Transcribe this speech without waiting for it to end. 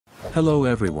Hello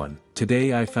everyone,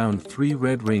 today I found 3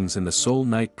 red rings in the Soul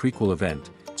Knight Prequel event,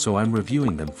 so I'm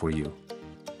reviewing them for you.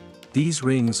 These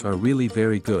rings are really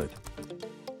very good.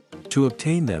 To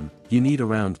obtain them, you need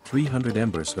around 300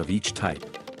 embers of each type.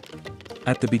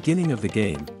 At the beginning of the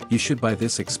game, you should buy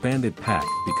this expanded pack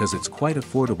because it's quite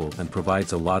affordable and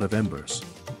provides a lot of embers.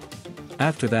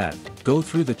 After that, go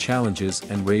through the challenges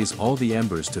and raise all the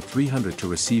embers to 300 to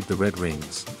receive the red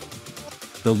rings.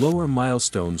 The lower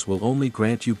milestones will only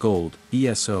grant you gold,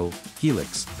 ESO,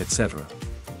 helix, etc.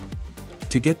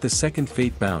 To get the second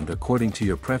fate bound according to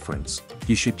your preference,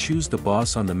 you should choose the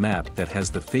boss on the map that has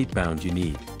the fate bound you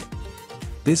need.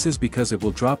 This is because it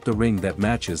will drop the ring that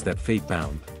matches that fate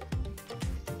bound.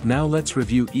 Now let's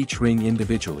review each ring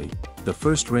individually. The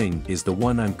first ring is the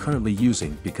one I'm currently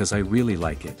using because I really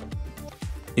like it.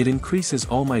 It increases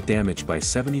all my damage by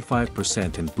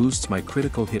 75% and boosts my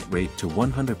critical hit rate to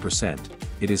 100%.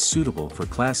 It is suitable for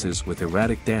classes with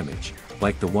erratic damage,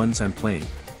 like the ones I'm playing,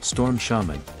 Storm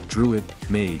Shaman, Druid,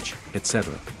 Mage,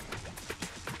 etc.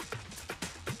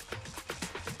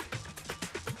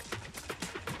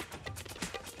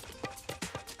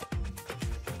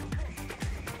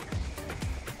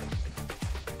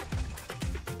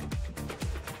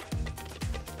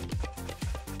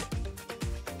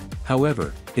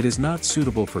 However, it is not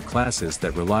suitable for classes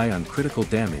that rely on critical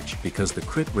damage because the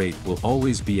crit rate will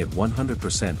always be at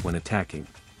 100% when attacking.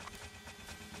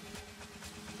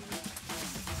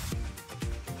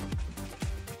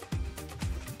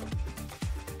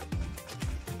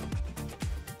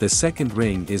 The second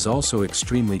ring is also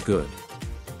extremely good.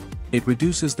 It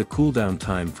reduces the cooldown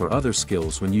time for other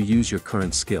skills when you use your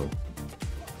current skill.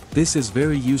 This is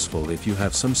very useful if you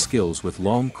have some skills with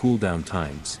long cooldown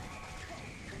times.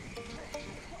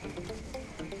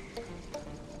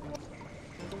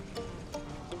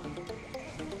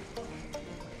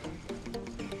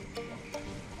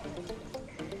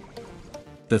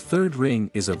 The third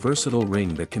ring is a versatile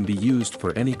ring that can be used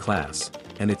for any class,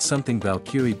 and it's something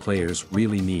Valkyrie players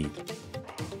really need.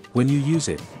 When you use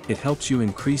it, it helps you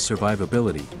increase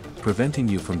survivability, preventing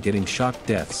you from getting shock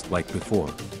deaths like before.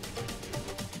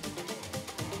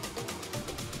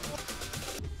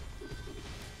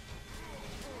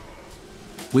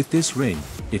 With this ring,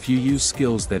 if you use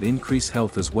skills that increase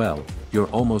health as well, you're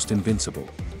almost invincible.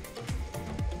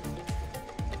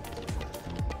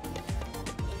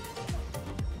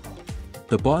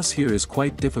 The boss here is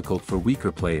quite difficult for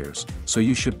weaker players, so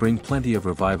you should bring plenty of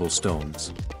revival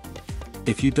stones.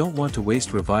 If you don't want to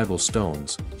waste revival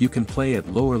stones, you can play at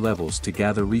lower levels to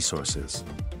gather resources.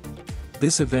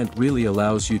 This event really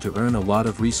allows you to earn a lot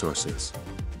of resources.